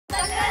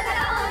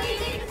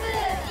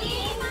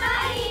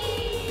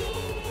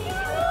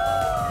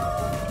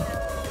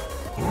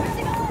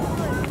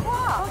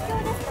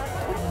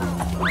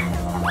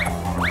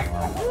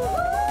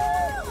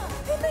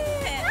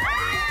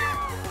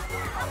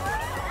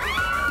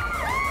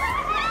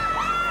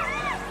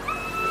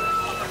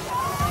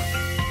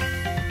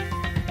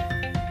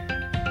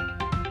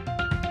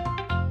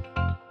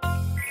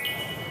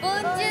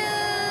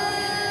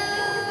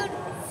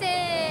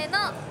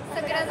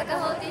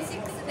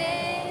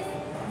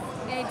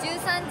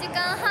13時間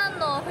半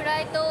のフラ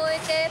イトを終え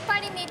てパ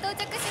リに到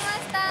着しま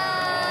した。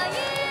イ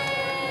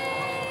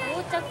エー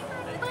イ。到着。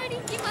パリ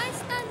来まし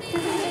たね。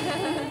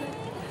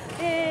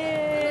楽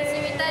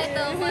しみたい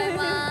と思い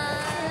ま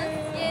す。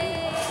イ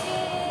エ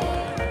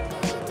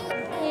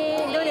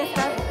ーイ。どうです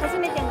か？初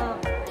めての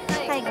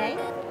海外？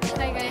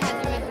海外初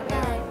めてで。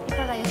い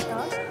かがですか？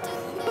楽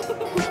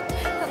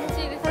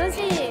しいです。楽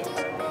しい。い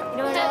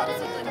ろいろ。外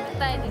に見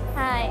たいです。は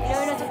い、い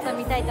ろいろちょっと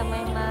見たいと思い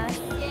ます。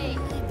イエーイ。い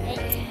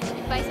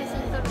っぱい写真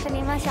撮る。撮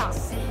りましょう。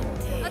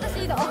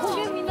私だ。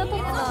みんな撮っ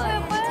てない。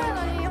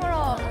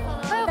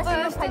私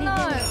もパリで。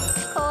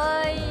可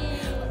愛い。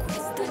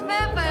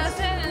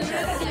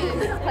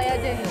パヤ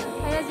ジェン。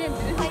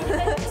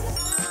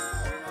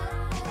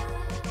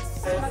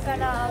今か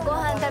らご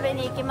飯食べ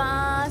に行き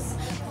ます。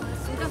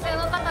女性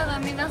の方が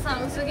皆さ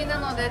ん薄着な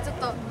のでちょっ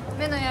と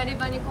目のやり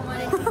場に困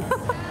ります。歩い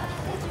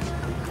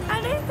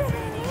てる。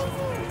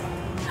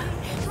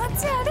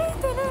街歩い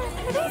てる。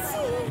嬉し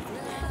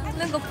い。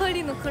なんかパ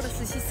リのカラ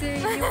ス姿勢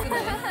良くない？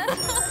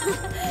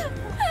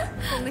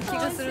そんな気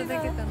がするだ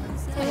けかな。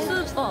ス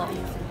ーパー。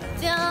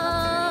じゃ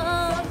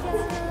ーん。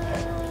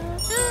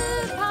ス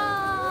ーパ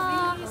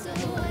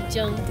ー。じ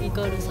ゃん、イ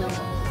カルさん。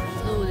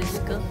どうで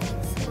すか？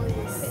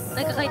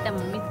なんか書いたも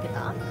ん見つけ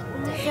た？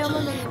いや、ま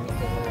だね、見てな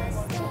い。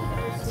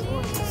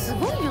す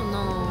ごいよな。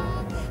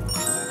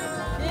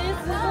す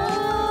ごい。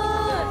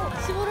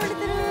絞られて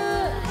る。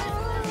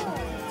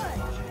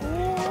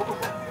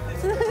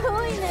す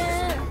ごいね。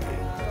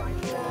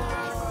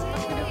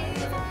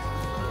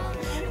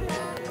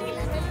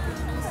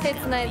手つ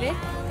ないで、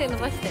手伸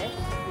ばして。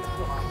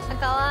あ、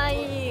かわ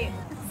いい。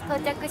到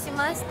着し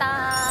ました。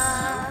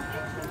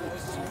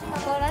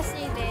箱らし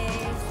いで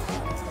す。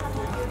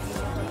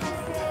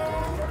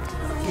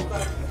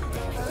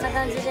こんな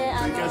感じで、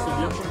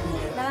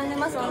並んで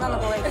ます女の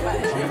子がいっぱい。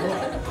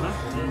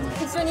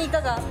一緒にいか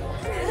が？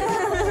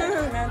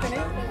なんかね。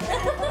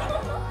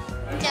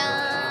じゃ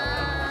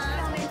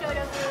ーん。画面協力。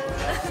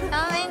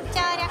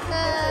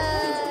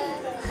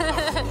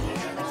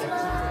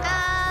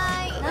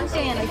何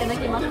点やらいただ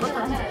きますか？いた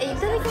だきます。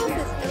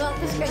うわ、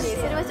確かに、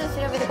それはちょっと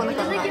調べてこな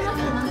かった。いただ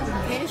きます。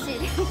メルシ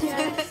ー。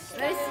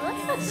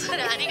そ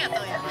れありがと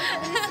うや。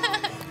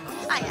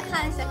あ、いや、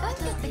反射関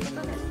係って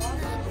ことです。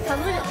カ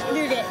ブル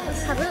レ。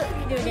カブ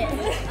ルレ。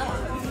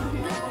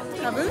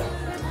カブル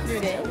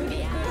レ。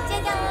じゃ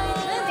じゃー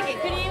ん。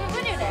クリームブ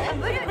リュレ。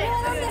ブリュレ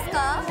なんですか？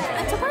あ、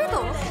チョコレート？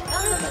チ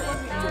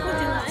ョコ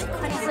じゃない？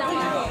カリスマ。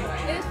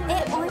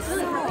美味しそう。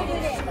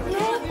濃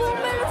厚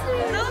メルシ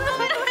ー。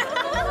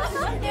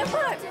やば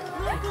い。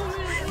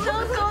濃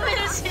厚メ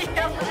ルシーや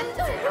ばい。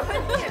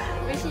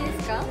美味しいで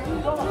すか？美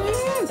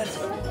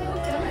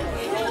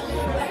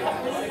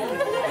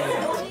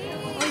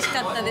味しか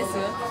ったです。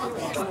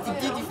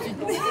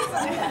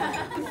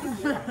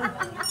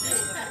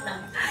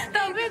ダ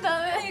メダ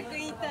メ。早く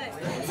言いたい。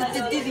難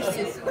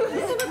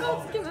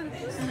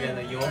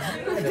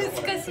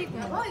しい。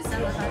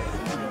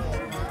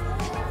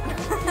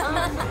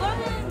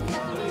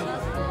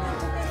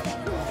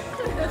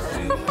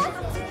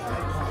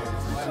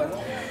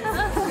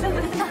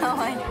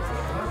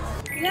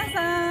皆さ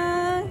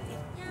ん、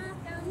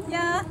や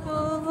っほ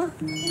ー。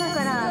今か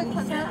らシ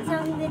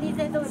ャンゼリゼ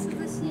通り。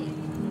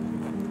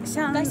シ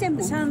ャン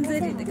ゼ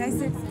リゼ凱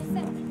旋。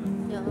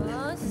よ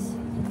ーし。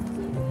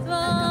わー。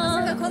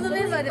まさかこのメ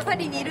ンバーでパ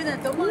リにいるなん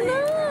て思うね。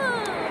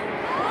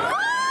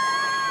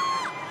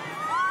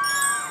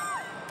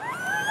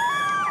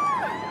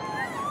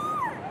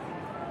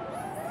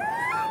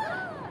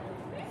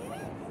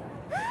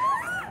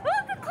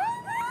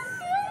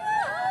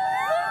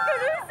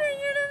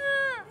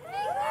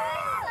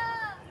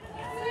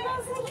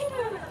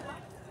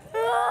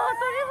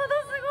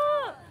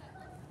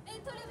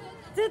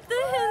絶対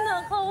変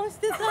な顔し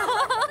てた。すごい、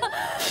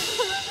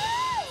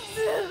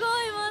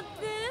待っ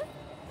て。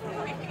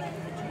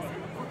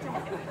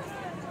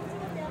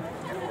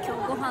今日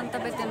ご飯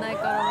食べてない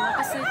からお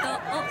腹すいた。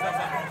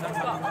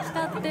あ、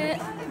下って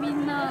み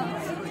んな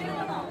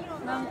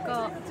なん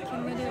か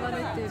煙が出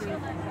てる。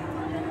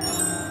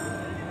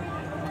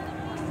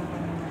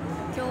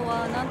今日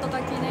はなんとか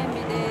記念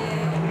日で、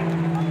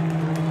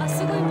あ、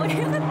すごい盛り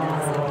上がってま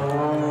す。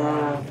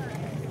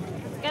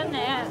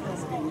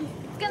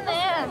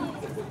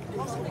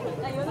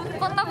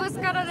こんなぶつ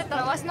かられた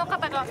らわしの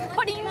肩が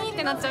ポリーンっ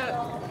てなっち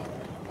ゃ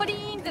う。ポリ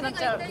ーンってなっ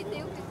ちゃう。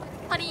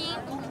パリー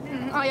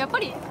ン。うん、あ、やっぱ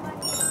り。や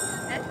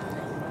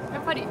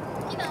っぱり。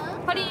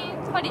パリ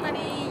ーン、パリー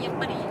ン、やっ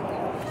ぱり。す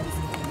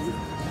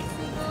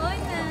ごい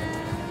ね。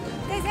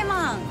凱旋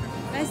門、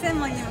凱旋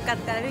門に向かっ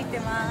て歩いて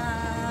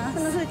ます。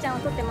このふーちゃんを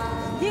撮ってま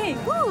す。イエーイ、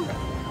ゴー。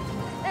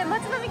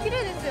街並み綺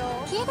麗ですよ。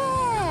綺麗。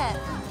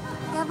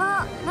や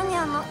ば、何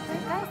あの。凱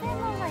旋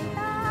門がい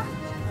た。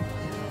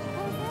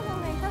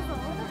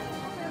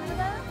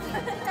シ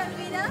ャル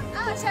ビーダンス？あ、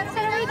シャルビ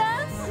ーダ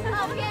ンス？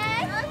あ、オッケー。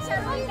シャ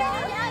ルビーダン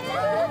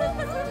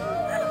ス。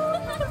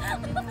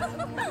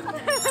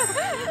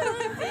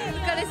浮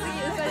かれすぎ、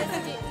浮かれす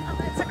ぎ。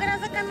櫻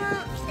坂の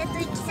1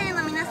期生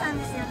の皆さん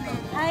ですよね。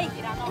はい。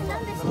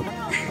何ですか？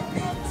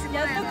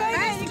やっと海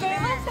外に来れ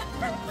ました。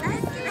大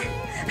好きで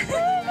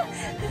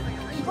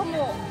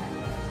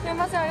い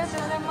ません、ありがと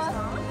うございます。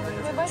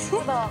やばい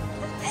人だ。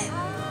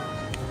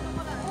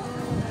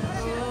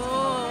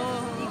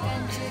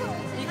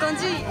いい感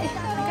じ。や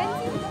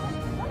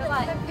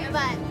ばいやば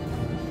い。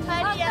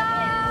パリや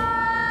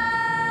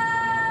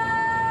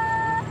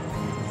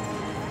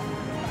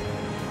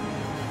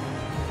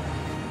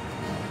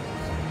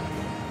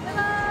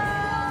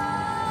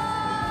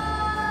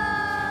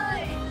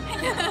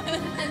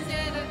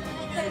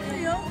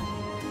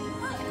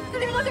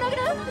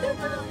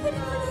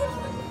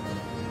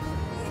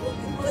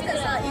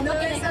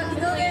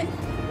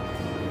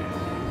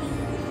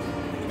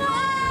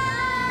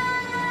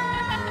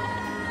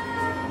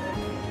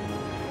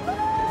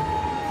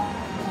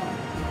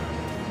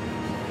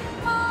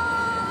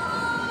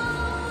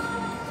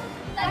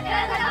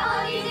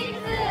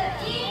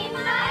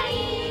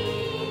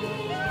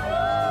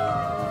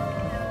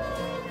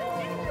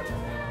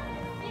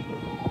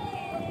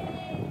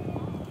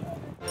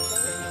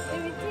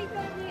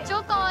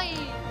超かわいい。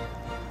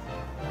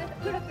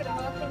くるくる回っ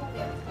てみ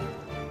て。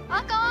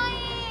あ、かわいい。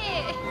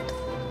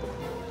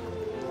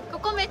こ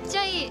こめっち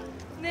ゃいい。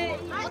ね、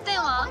おてん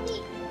は。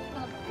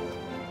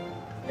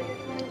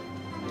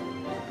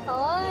か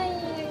わいい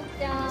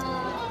じゃん。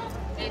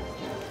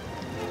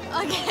オ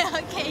ッケー、オ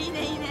ッケー、いい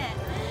ね、いいね。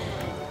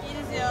いい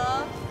ですよ。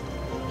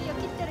いいよ、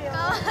切ってるよ。か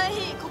わ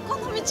いい。ここ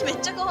の道めっ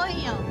ちゃかわい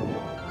いやん。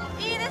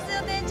いいです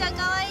よ、てんちゃん、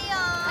かわいいよ。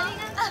あり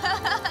が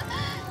とう。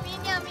ミニ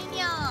ャン、ミ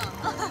ニャン。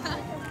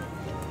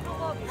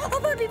あ、バ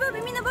ービー、バービ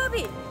ー、みんなバービ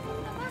ー。バ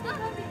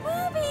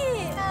ービー。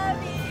バー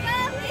ビー。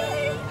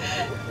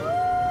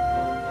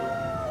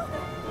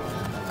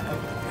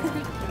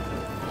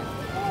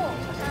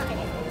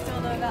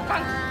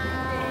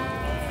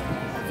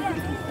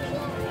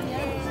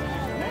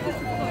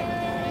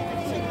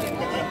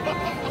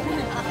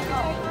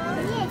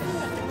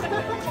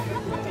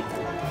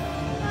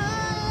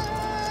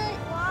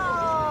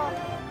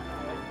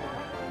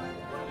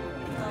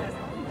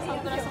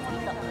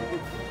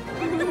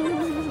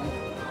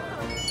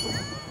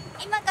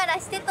今から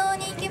シテ島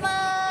に行きま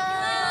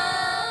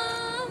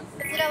す。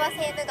こちらはセ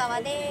ーヌ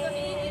川です。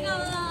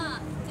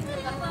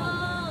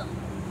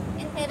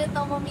エッフェル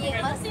塔も見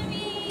えます。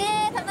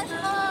ねえ、楽しそう。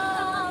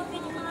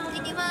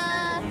行き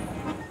ます。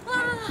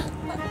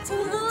ち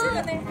ょうど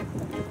ね。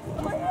す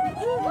ごい。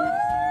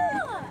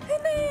船。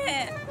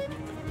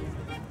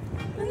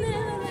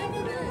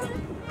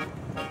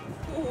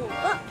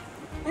あ、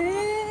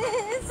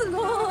すご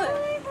い。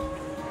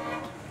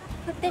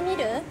振ってみ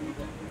る？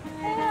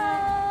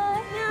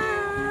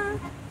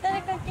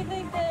誰か気づ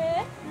いて。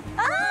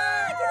あー、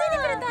気づいて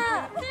くれた。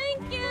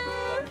Thank you。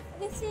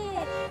嬉しい。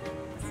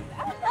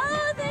あー、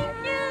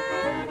Thank you。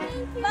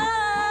バ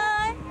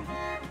イ。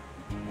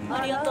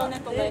ありがとう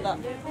ね、トメが。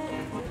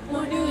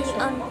モリ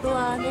ー・アント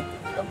ワネット。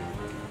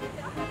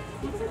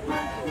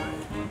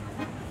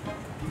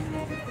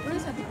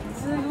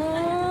すごい。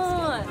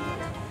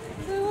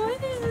すごい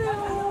ですよ。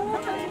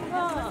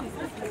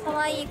か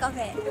わいいカフ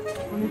ェ。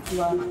こんにち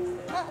は。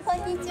あ、こん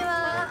にち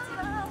は。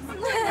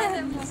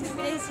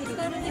嬉しい。裁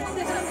判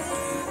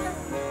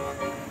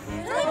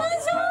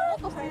所。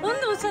なん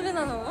でおしゃれ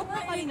なの？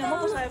パリの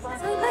元裁判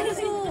所。裁判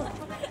所。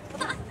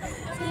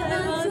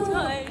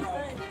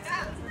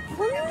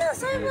こんな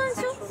裁判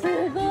所？すごい。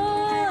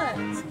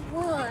す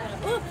ごい。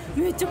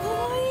めっちゃ可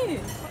愛い。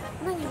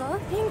何が？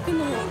ピンク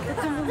の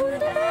建物。本当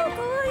だ。可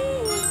愛い。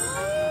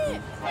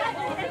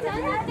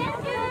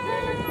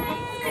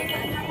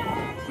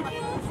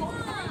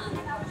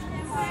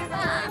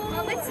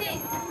眩しい。す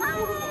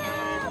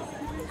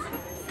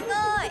ごい。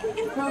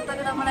ノート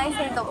グラムライ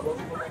セント。すごい。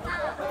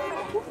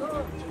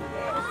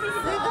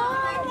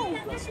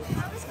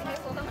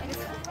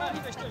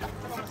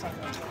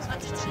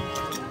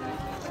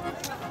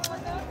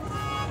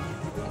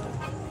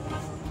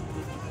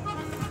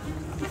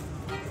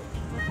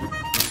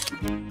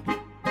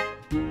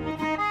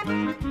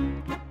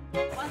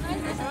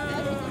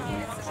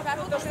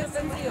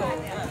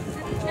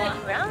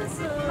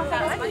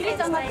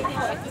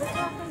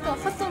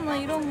鳩の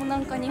色もな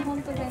んか日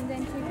本と全然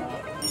違う。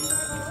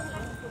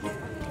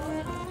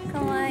か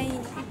わいい。めっ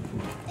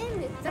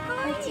ちゃか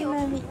わいいよ。か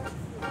わ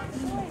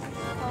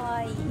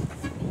いい。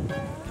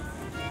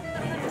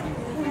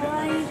か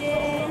わいい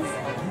です。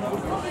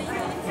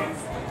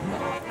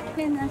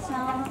ペナさん。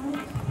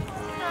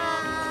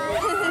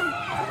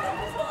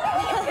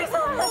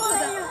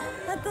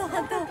なんか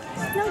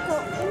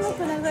音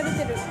楽流れて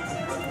る。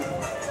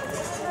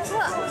う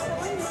わ。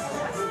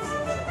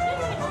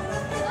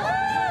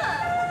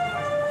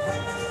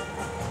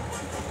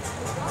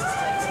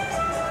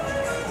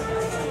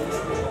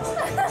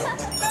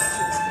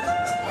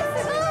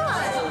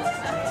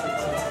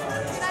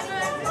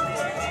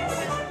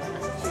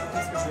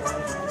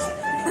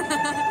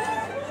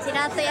ジェ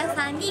ラート屋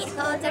さんに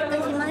到着し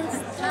まし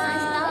た。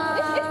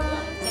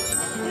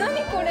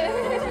何これ？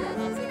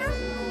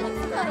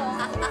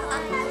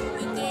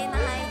いけない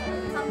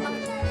看板。こ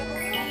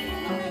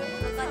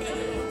こです。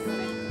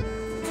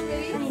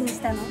何にし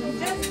たの？ジ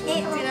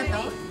ェラート？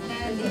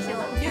でしょ。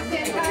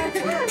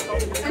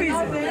そう、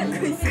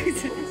い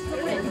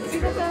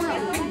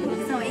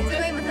ちご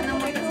今頼も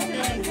うとして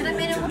キャラ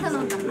メルも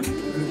頼んだ。いい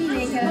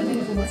ね、キャラメ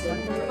ル。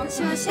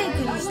私はシェイク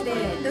にして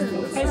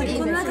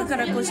この中か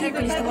らこうシェイ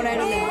クにしてもらえ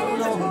るんだよ。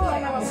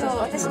そう、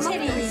私チェ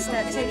リーにし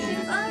た。チェリ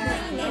ー。ああ、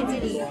いいね、チ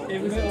ェリ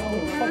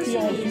ー。楽し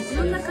み。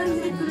どんな感じ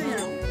で来るんや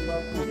ろ。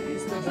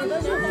大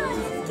丈夫。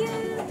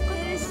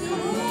嬉しい。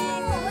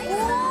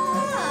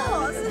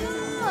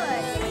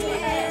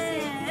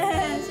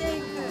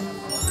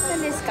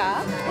何ですか？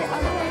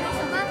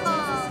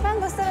マン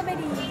ゴーストロベリ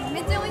ー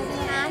めっちゃ美味し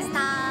い。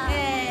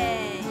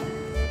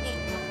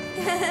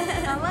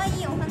可愛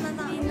いお花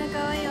だ。みんな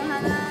可愛いお花。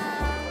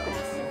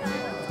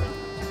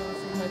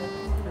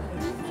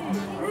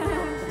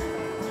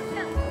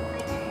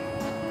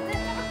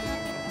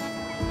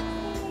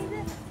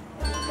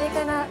それか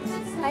ら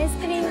アイス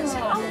クリームを食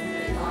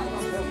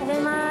べ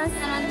ます。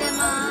並んで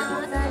ま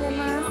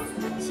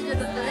す。シルブ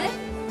プレ？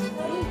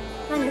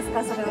何です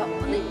かそれは？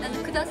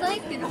ください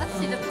っていうのが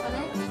シルブプ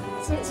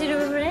レ？シル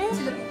ブプレ？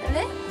シルブプ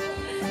レ？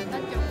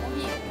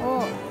お、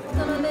ス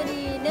トロベリ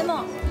ーレ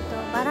モン、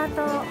バラと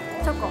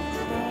チョコ。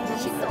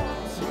シト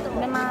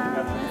入れます。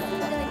い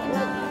ただきま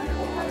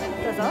す。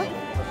どうぞ。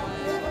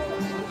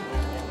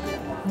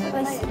美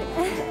味しい。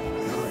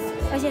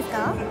美味しいですか？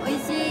美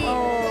味しい。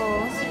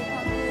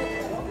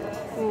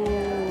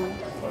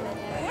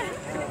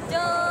じゃ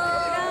ー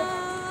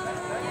ん。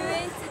遊園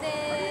地で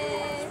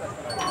す。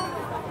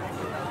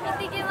行っ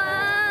てきま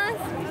す。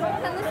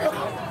楽しみ。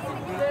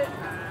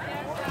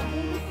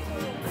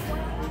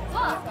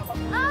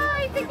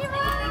行ってきま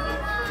す。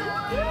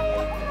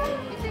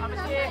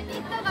ニッ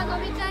トが伸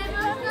びちゃいま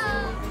した。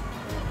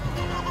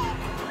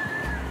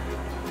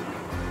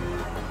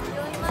酔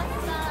いまし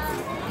た。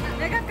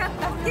長かっ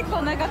た。結構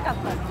長かった。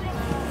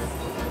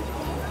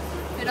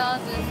フラー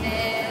ズンで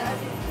す。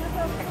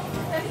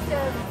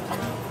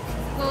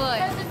すご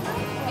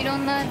い。いろん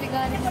な味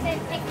があります。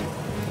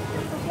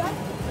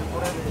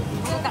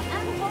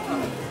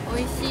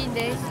美味しい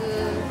です。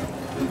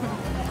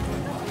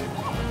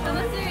楽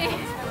しみ。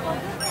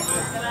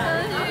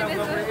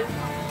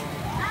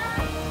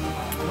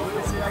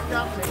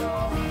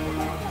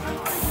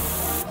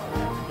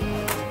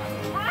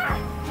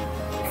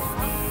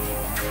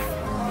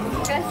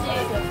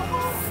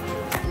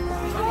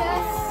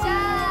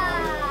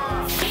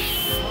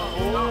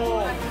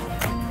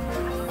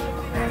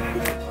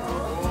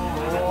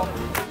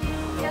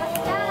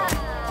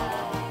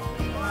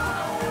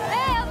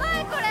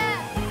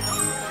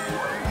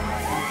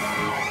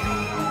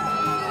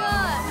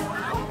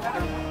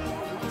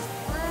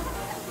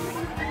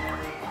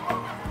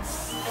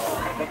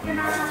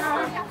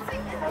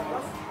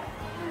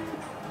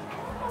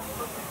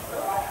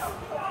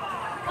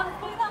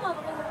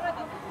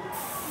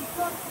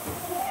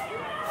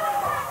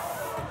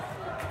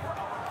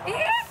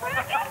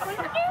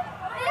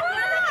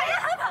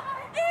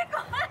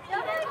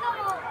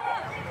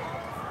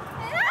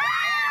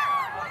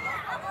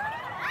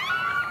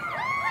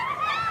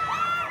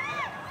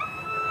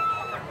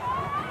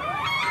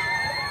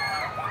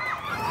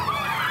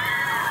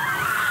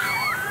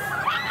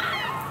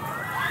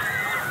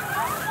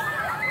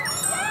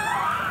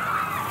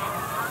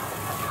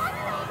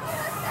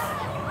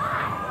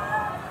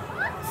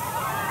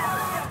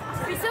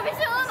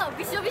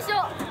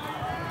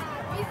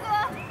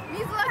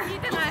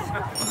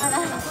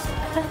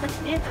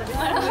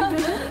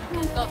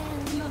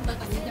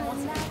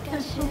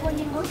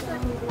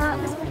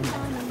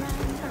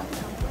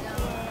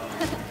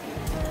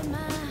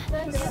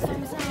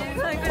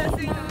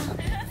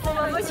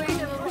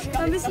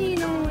眩しい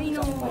のいい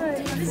の。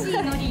眩しい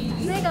のり。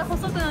目が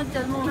細くなっち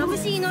ゃう。もう眩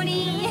しいの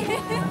り。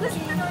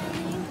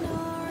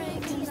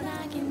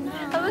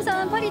カブ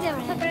さんパリで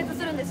も炸裂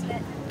するんです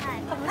ね。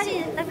パ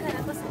リだか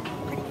らこそ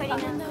パリパリな。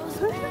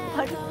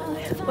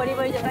バリ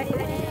バリじゃない。な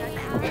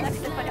く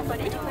てパリパ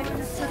リ。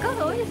坂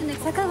が多いですね。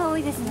坂が多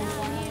いですね。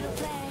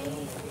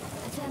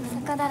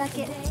坂だら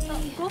け。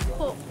ゴッ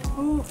ホ。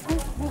ほ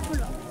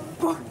ら。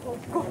ゴッ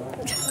ホ。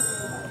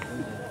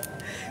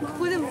こ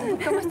こでもぶっ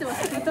かましてま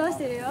す。ぶっかまし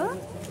てるよ。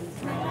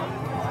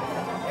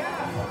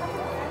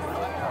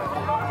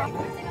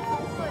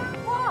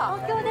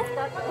東京ですか？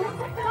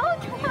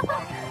東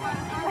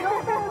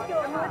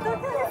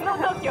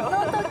京。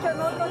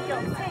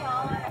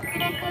ク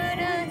ルク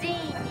ル G に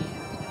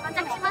到着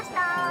しました。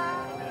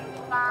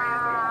わ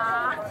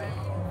ー。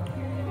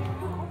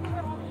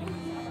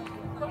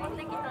登って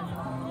きたぞ。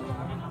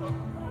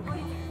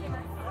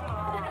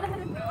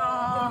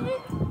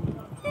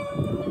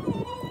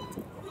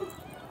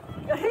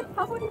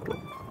パブリック。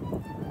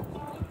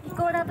イ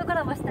コーラーとコ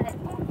ラボしたい。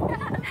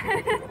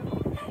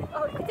あ、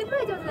口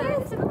笛上手じゃない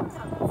ですか。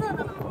そうなの。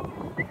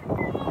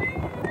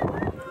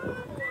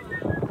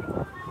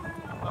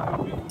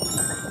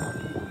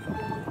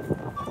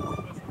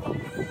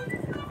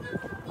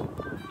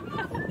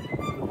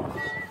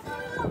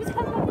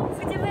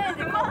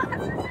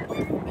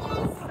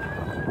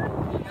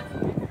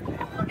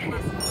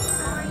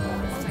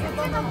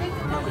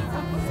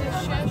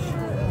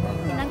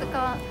なん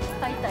か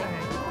買いたい。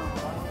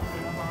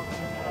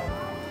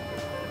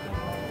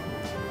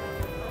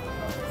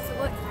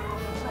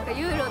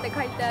って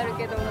書いてある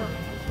けど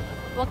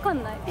わか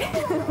んない。か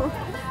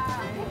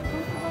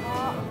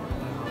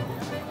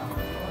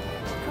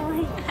わ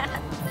いい。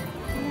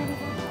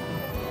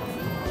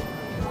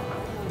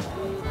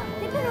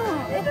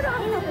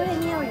今これ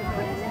似合うよ。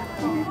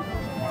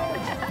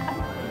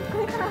こ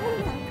れかわいい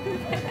な。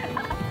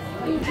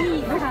い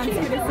いご飯作れそ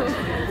う。め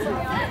っ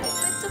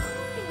ちゃ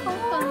可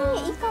愛い。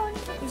いい香り。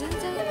全然め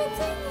っ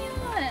ちゃいい匂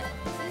い。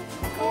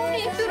香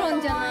りエプロ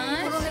ンじゃない？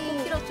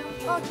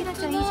あ、キラ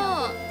ちゃんいいじゃん。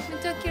めっ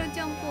ちゃキラち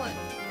ゃんっぽい。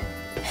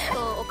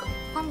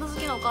パンダ好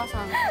きなお母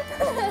さん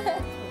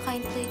買い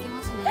に行っていき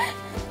ますね。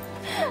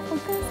お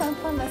母さん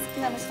パンダ好き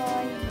なの可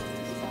愛い。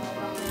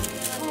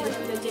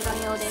手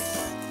紙用で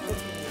す。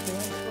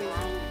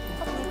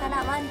これか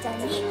らワンちゃん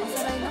にお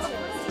揃いの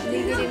ぬ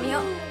いぐるみ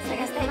を探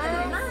したいと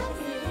思います。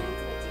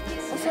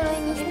お揃い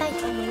にしたい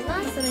と思い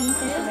ます。お揃いにし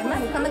たいと思いま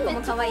す。この子も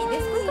可愛い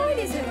です。可愛い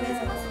ですよね。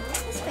確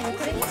かに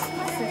これにしま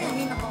す。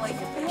みんな可愛い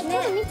ですね。ね、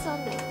3つあ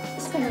んだよ。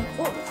確かに。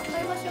お、買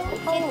いましょう。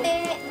決定。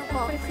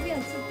これ首輪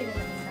ついてるの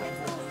みんな。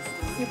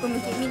横向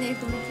き、みんな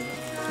横向き。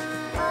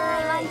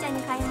はい、ワンちゃん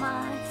に買い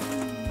ます。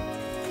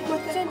こっ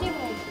ちにも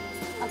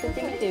当て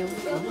てみてよ。めっ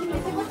ちゃ可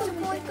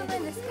愛くない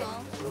です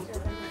か？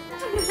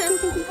めっち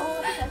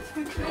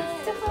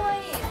ゃ可愛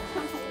い。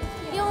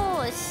よ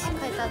ーし、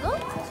買えたぞ。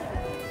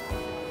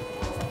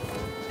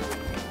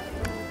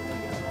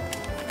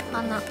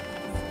花。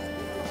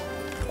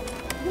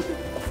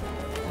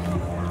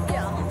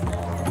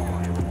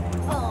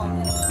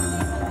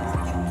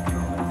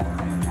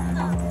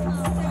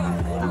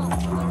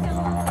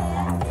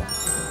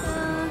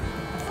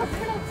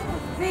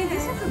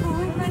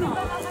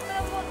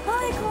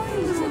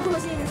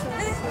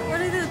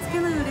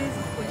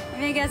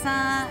メギャ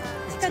さん、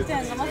ちかち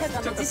ゃんがまさ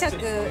かの磁石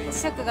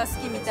が好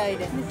きみたい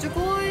で。めっちゃ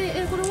可愛い。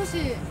これ欲し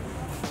い。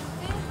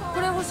こ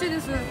れ欲しいで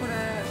す。これ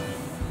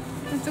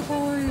めっちゃ可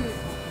愛い。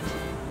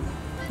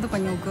どこ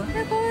に置く？可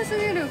愛す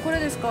ぎる。これ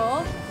ですか？うん、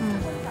あ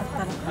った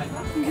ら。い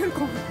ける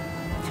かも。めっ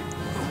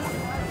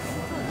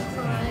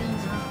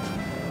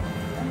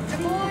ちゃ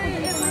可愛い。こ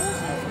れ欲し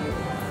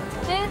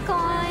い。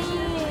可愛い。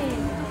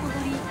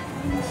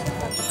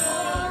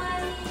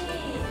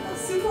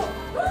すごい。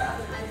可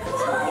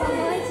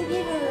愛すぎ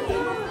る。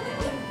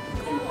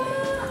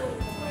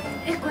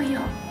こい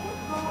よ。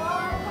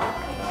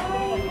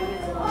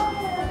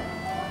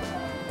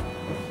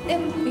いや、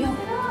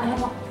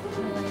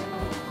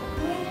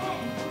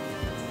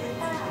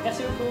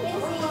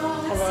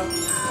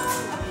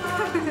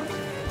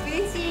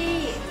嬉し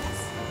い。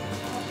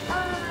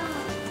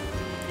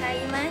買い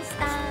まし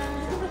た。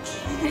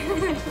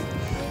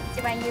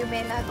一番有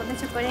名なこの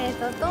チョコレー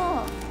ト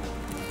と、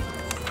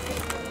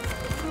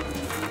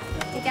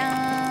じゃじゃー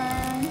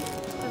ん。こ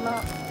の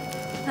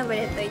タブ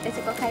レット板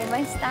チョコ買いま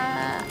し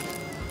た。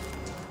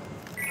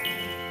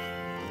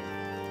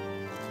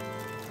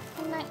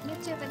こんな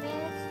YouTube です。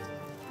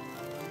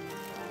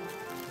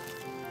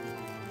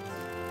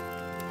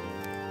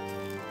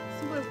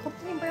すごい、コッ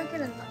プにぼやけ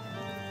るんだ。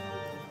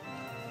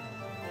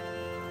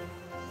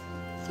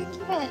ケーキ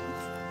弁。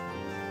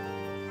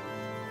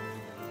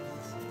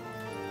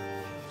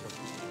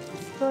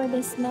すごい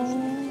ですね。本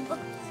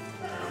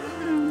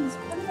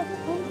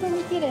当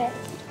に綺麗。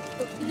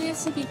綺麗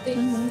すぎて、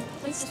入っ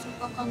た瞬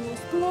間感動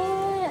した。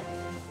ね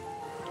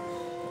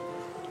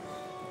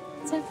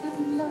え。じゃあ、す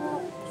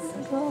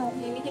ごい。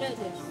目見開い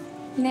て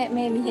る。ね、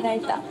目見開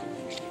いた。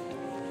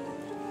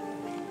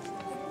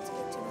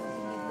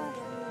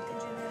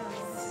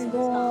す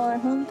ごい、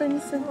本当に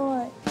すご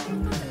い。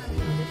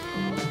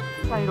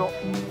茶色。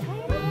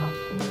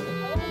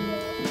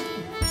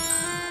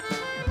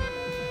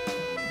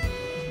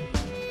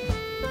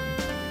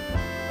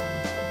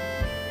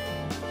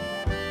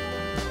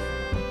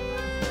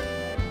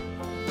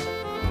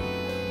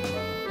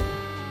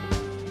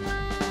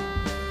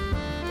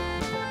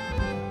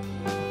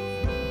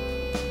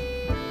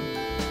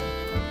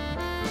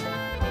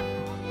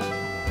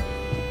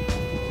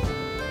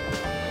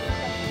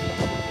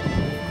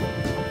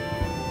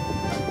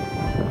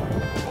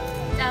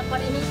こ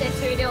れにて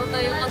終了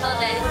ということ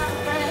で、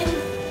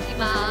バイ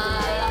バ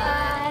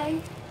ー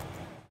イ。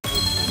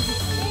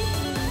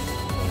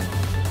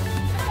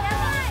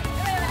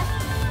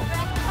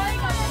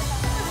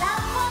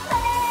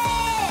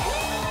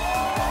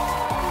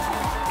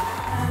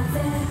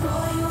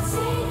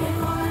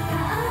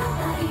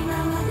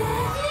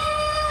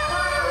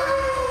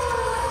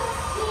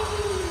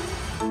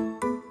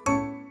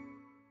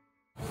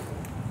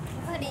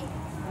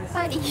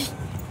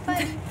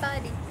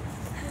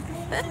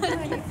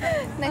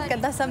なんか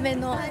ダサめ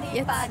の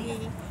やつ。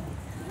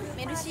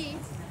メルシー、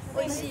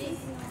美味しい、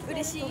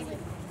嬉しい、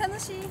楽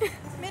しい、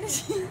メル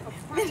シー、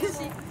メルシ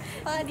ー、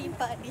パーリー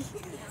パーリー。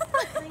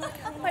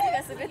パリ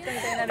が滑ったみ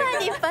たいになるから。パ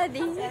リパリ。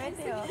やめ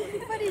てよ。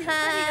パリが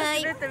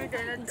滑ったみた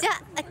いになっちゃう。じゃあ、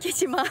開け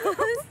します。